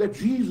that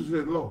Jesus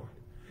is Lord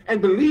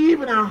and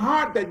believe in our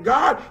heart that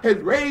God has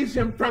raised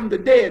him from the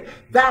dead,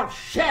 thou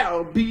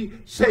shalt be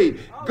saved.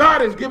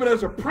 God has given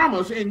us a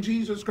promise in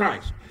Jesus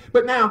Christ.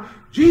 But now,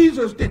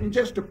 Jesus didn't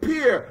just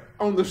appear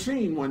on the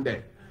scene one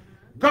day.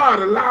 God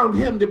allowed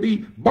him to be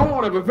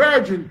born of a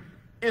virgin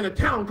in a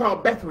town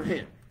called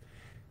Bethlehem.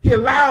 He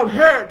allowed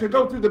her to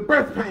go through the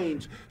birth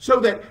pains so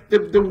that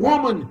the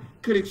woman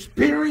could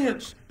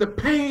experience the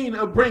pain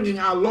of bringing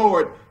our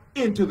Lord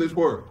into this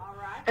world.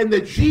 And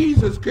that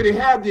Jesus could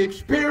have the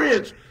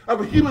experience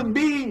of a human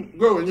being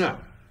growing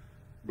up.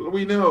 But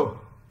we know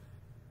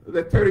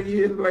that 30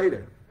 years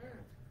later,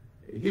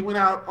 he went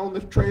out on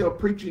this trail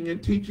preaching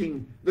and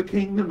teaching the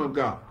kingdom of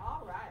God.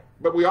 All right.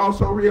 But we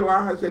also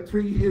realize that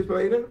 3 years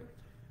later,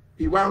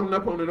 he wound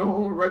up on an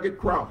old rugged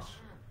cross.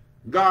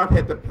 God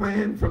had the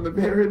plan from the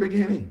very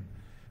beginning.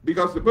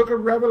 Because the book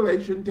of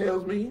Revelation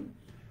tells me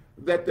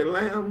that the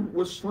Lamb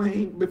was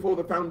slain before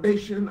the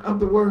foundation of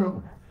the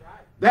world.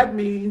 That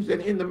means that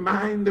in the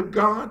mind of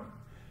God,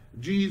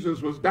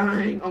 Jesus was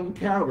dying on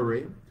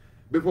Calvary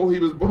before he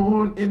was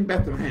born in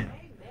Bethlehem.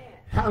 Amen.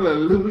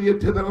 Hallelujah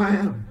to the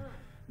Lamb.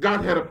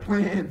 God had a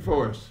plan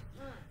for us.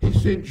 He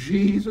sent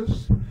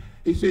Jesus.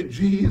 He sent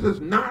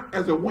Jesus not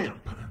as a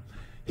wimp.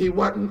 He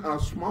wasn't a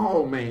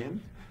small man.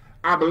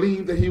 I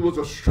believe that he was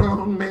a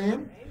strong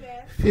man,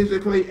 amen,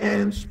 physically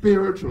and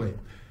spiritually.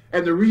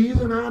 And the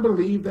reason I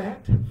believe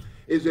that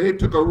is that it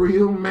took a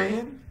real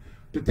man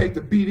to take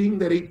the beating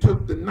that he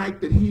took the night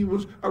that he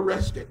was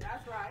arrested.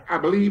 That's right. I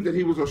believe that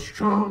he was a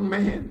strong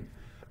man,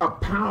 a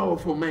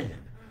powerful man,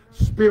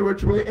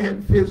 spiritually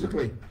and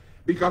physically,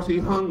 because he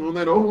hung on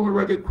that old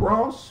rugged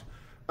cross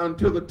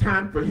until the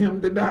time for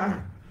him to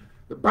die.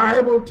 The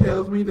Bible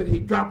tells me that he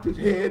dropped his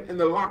head in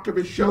the lock of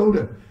his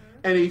shoulder,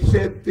 and he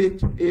said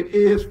that it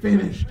is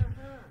finished.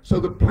 So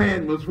the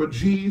plan was for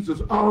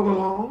Jesus all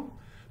along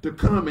to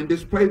come and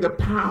display the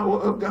power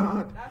of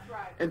God. That's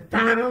right. And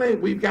finally,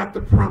 we've got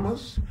the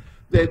promise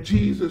that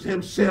Jesus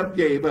himself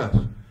gave us.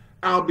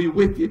 I'll be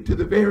with you to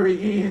the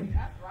very end.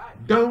 That's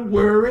right. Don't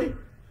worry.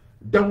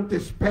 Don't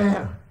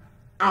despair.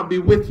 I'll be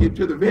with you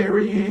to the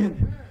very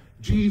end.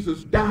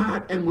 Jesus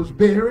died and was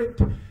buried,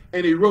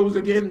 and he rose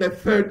again that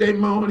third day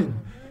morning.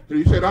 And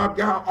he said, I've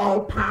got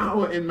all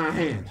power in my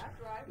hands.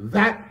 That's right.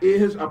 That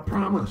is a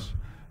promise.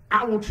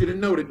 I want you to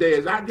know today,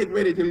 as I get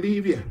ready to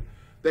leave you,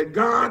 that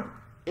God,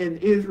 in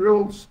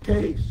Israel's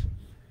case,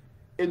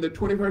 in the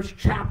 21st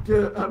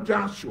chapter of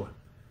Joshua,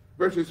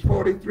 verses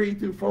 43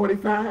 through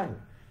 45,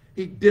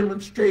 he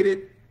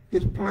demonstrated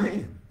his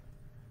plan.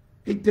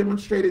 He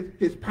demonstrated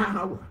his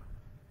power.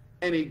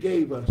 And he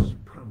gave us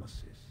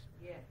promises.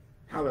 Yes.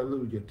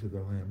 Hallelujah to the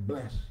Lamb.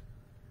 Bless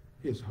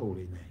his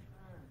holy name.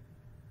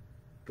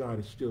 God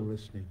is still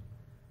listening.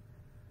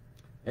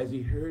 As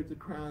he heard the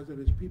cries of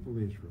his people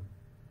Israel,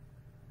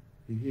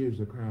 he hears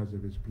the cries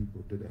of his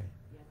people today.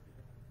 Yes.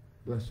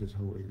 Bless his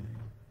holy name.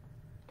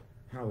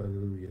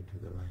 Hallelujah to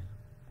the Lamb.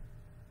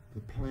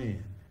 The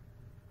plan,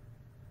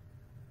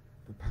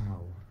 the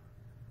power,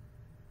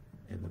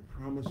 and the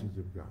promises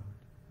of God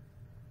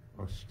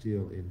are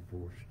still in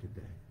force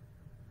today.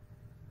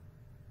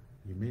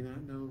 You may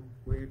not know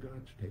where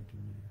God's taking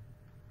you,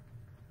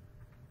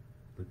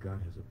 but God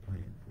has a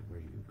plan for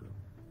where you go.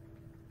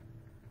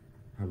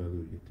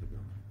 Hallelujah to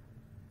God.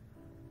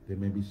 There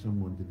may be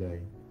someone today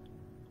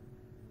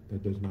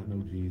that does not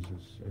know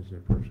Jesus as their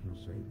personal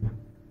Savior.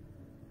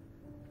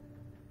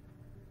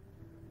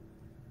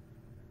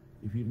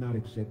 If you've not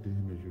accepted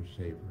him as your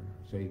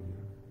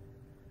Savior,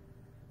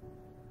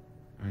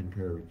 I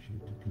encourage you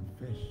to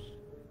confess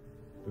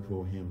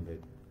before him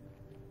that,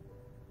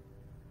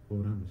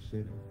 Lord, I'm a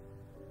sinner,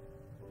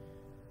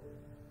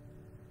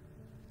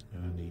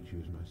 and I need you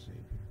as my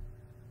Savior.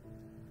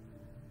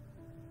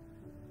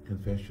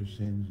 Confess your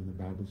sins, and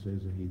the Bible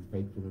says that he's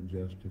faithful and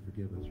just to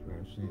forgive us for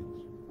our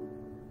sins.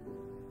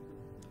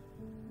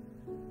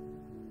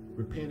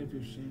 Repent of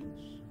your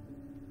sins.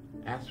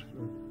 Ask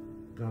for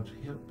God's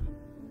help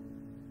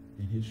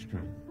and his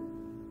strength,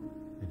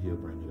 and he'll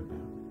bring it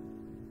about.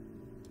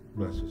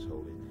 Bless his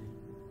holy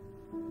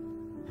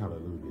name.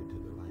 Hallelujah to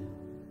the Lamb.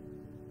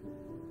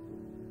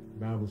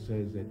 The Bible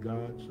says that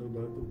God so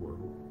loved the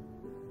world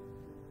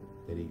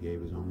that he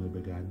gave his only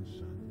begotten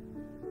Son,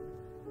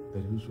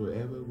 that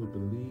whosoever would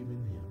believe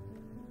in him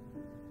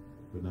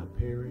would not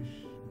perish,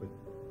 but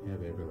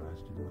have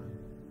everlasting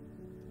life.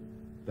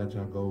 That's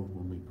our goal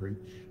when we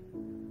preach,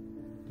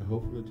 to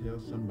hopefully tell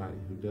somebody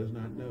who does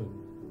not know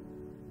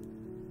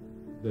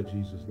that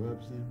Jesus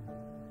loves them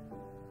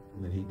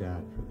and that he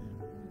died for them.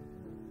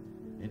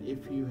 And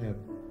if you have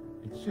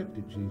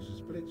accepted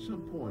Jesus, but at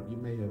some point you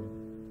may have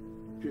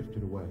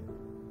drifted away,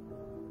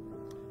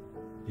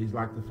 he's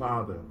like the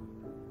father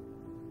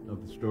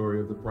of the story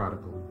of the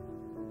prodigal.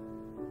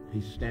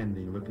 He's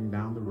standing, looking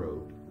down the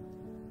road,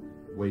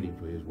 waiting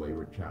for his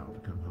wayward child to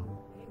come home.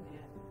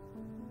 Amen.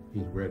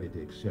 He's ready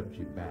to accept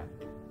you back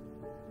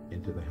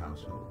into the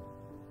household.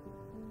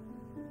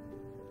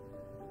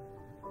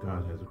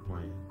 God has a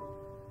plan.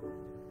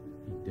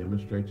 He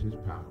demonstrates his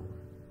power,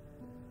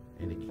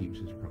 and he keeps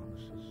his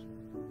promises.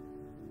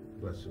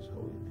 Bless his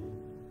holy name.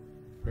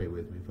 Pray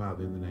with me.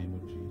 Father, in the name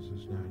of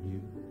Jesus, now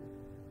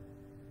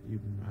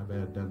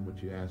I've done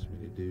what you asked me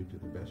to do to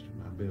the best of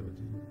my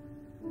ability.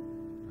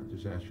 I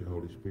just ask your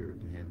Holy Spirit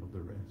to handle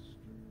the rest.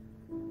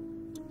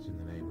 It's in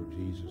the name of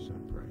Jesus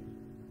I pray.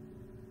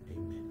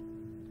 Amen.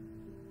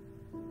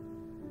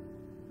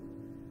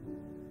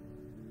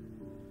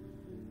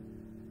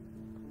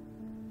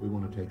 We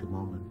want to take a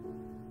moment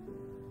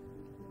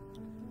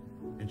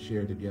and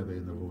share together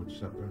in the Lord's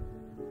Supper.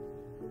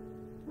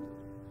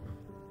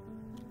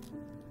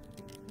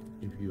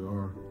 If you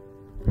are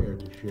prepared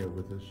to share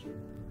with us,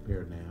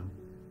 prepare now.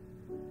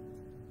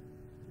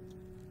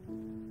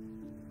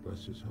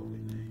 Bless his holy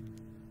name.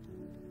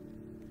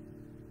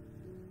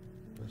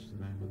 Bless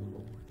the name of the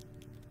Lord.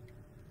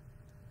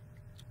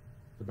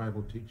 The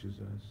Bible teaches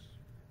us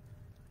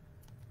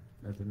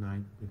that the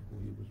night before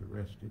he was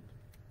arrested,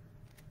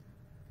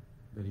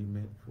 that he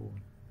met for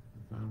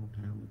the final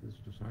time with his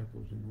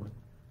disciples in what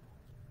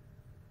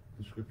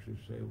the scriptures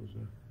say was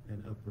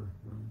an upper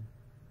room.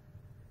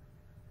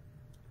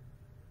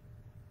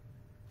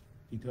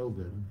 He told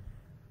them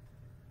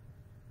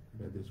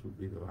that this would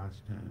be the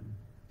last time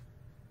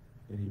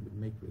that he would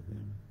make with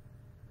them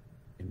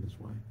in this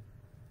way.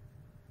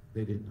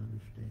 They didn't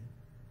understand.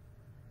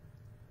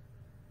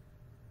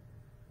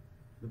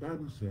 The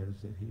Bible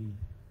says that he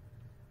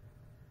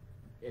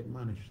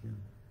admonished them,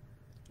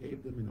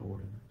 gave them an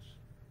ordinance.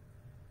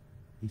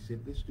 He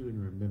said, this do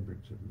in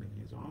remembrance of me.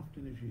 As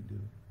often as you do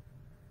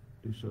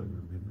so in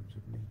remembrance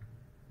of me.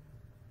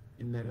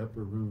 In that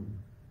upper room,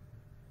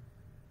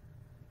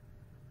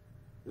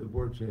 the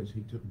word says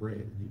he took bread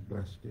and he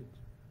blessed it,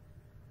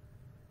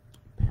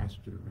 passed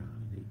it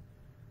around, and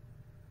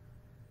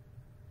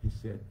he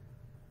said,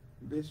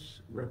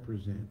 this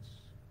represents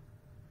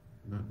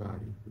my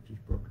body, which is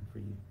broken for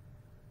you.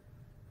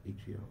 Eat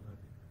ye all of it.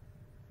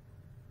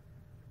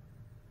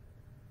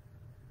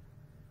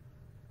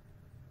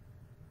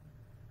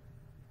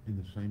 In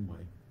the same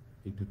way,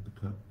 he took the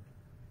cup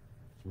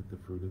with the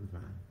fruit of the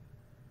vine.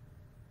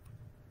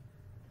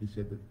 He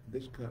said that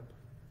this cup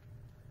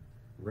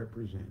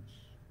represents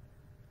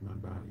my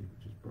body,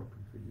 which is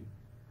broken for you.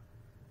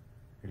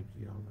 Drink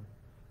ye all of it.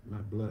 My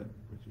blood,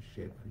 which is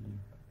shed for you.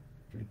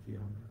 Drink ye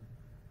all of it.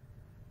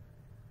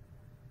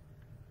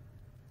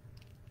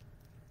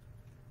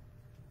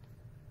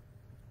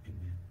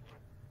 Amen.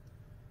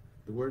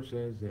 The word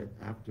says that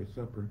after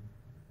supper,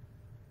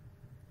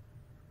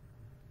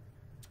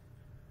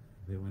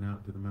 they went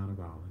out to the Mount of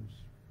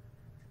Olives.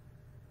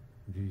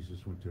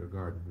 Jesus went to a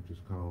garden which is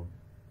called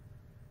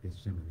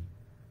Gethsemane.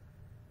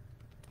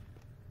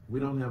 We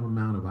don't have a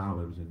Mount of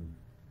Olives in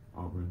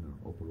Auburn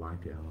or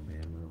Opelika,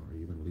 Alabama, or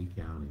even Lee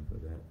County for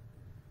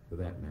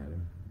that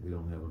matter. We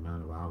don't have a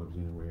Mount of Olives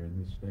anywhere in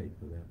this state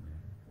for that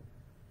matter.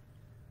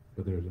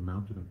 But there's a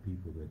mountain of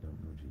people that don't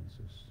know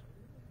Jesus.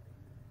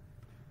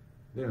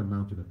 There are a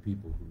mountain of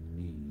people who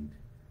need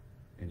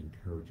an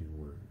encouraging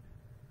word.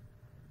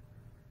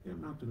 There are a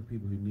mountain of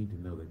people who need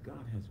to know that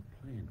God has a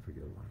plan for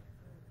your life.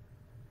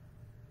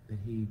 That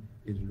he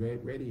is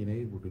ready and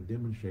able to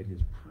demonstrate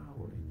his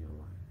power in your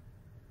life.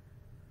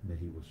 And that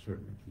he will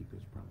certainly keep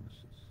his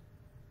promises.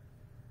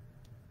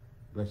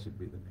 Blessed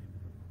be the name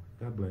of the Lord.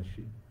 God bless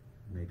you.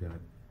 May God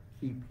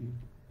keep you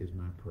is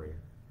my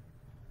prayer.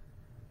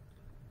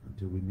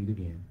 Until we meet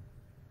again.